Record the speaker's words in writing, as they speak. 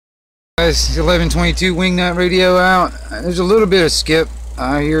Guys, 1122 Wingnut Radio out. There's a little bit of skip.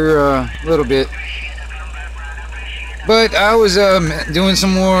 I hear a little bit. But I was doing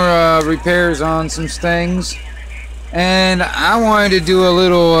some more repairs on some things. And I wanted to do a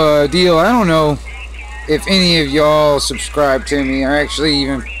little deal. I don't know if any of y'all subscribe to me or actually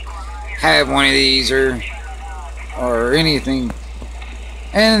even have one of these or anything.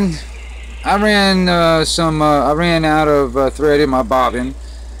 And I ran I ran out of thread in my bobbin.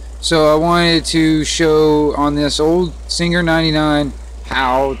 So I wanted to show on this old Singer 99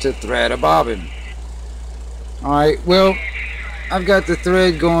 how to thread a bobbin. Alright, well, I've got the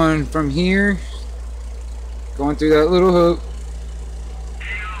thread going from here, going through that little hook.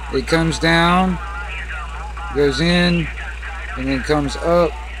 It comes down, goes in, and then comes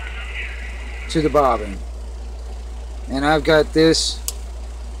up to the bobbin. And I've got this,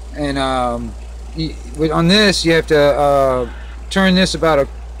 and on this you have to turn this about a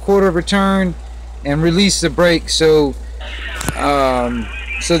quarter of a turn and release the brake so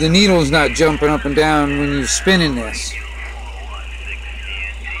the needle's not jumping up and down when you're spinning this.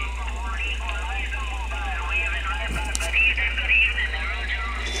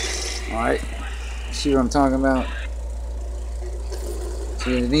 Alright, see what I'm talking about?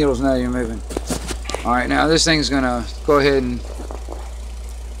 See, the needle's not even moving. Alright, now this thing's gonna go ahead and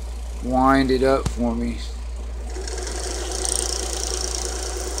wind it up for me.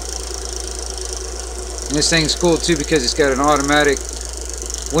 And this thing's cool too because it's got an automatic,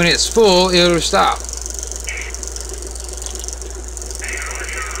 when it's full, it'll stop.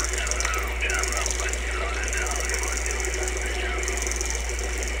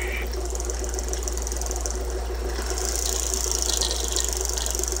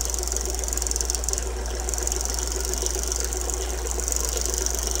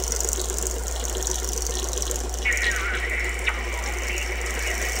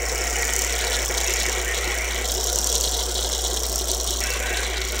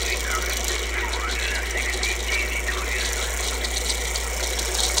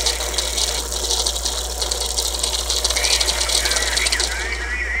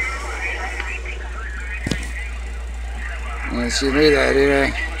 And see, look at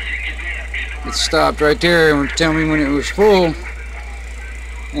that, it stopped right there and would tell me when it was full,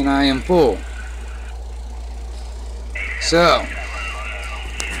 and I am full. So,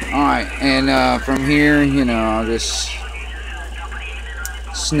 alright, and from here, you know, I'll just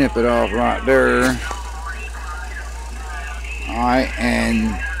snip it off right there. Alright,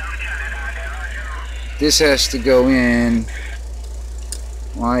 and this has to go in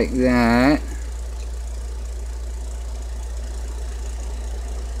like that.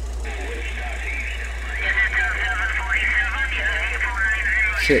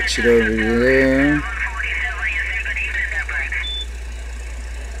 Catch it over there.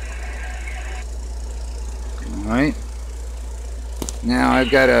 Alright. Now I've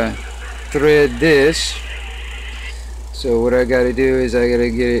got to thread this. So what I got to do is I got to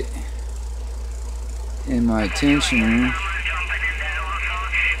get it in my tensioner.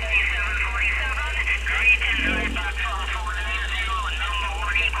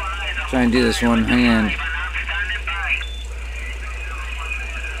 Try and do this one hand.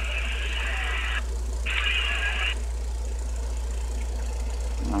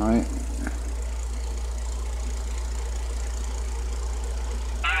 Alright.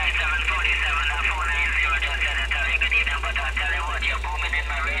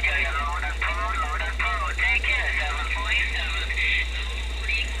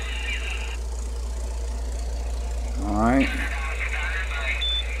 Alright.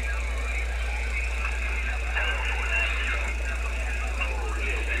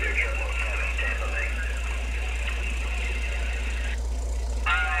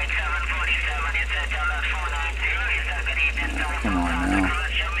 Come on now.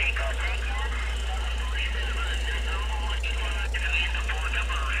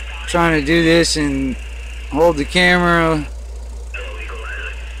 Trying to do this and hold the camera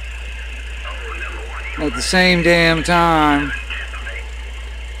at the same damn time.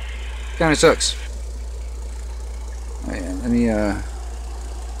 Kind of sucks. Oh, yeah, let me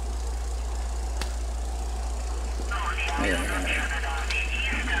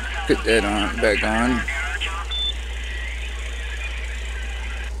put that on back on.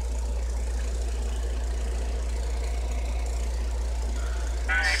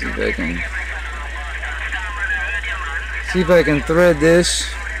 See if I can thread this.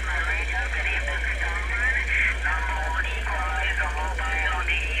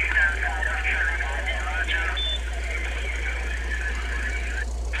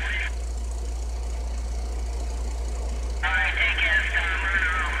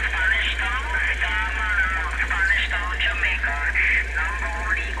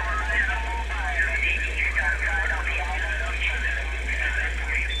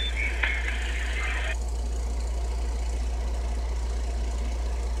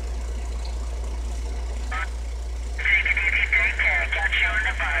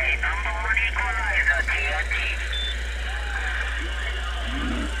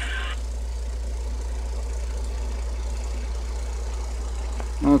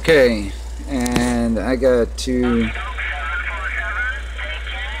 Okay, and I got to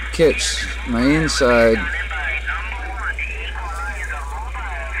catch my inside.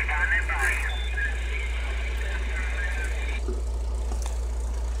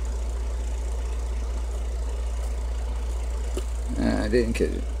 I didn't catch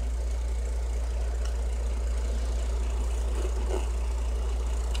it.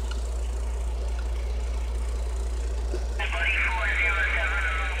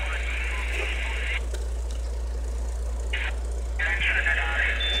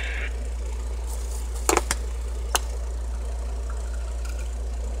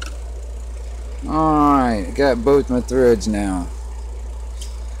 Alright, got both my threads now.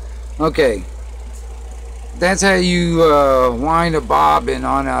 Okay, that's how you wind a bobbin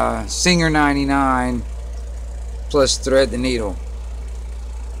on a Singer 99 plus thread the needle.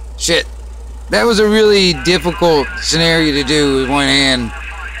 Shit, that was a really difficult scenario to do with one hand.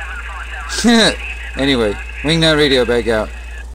 Anyway, Wingnut Radio back out.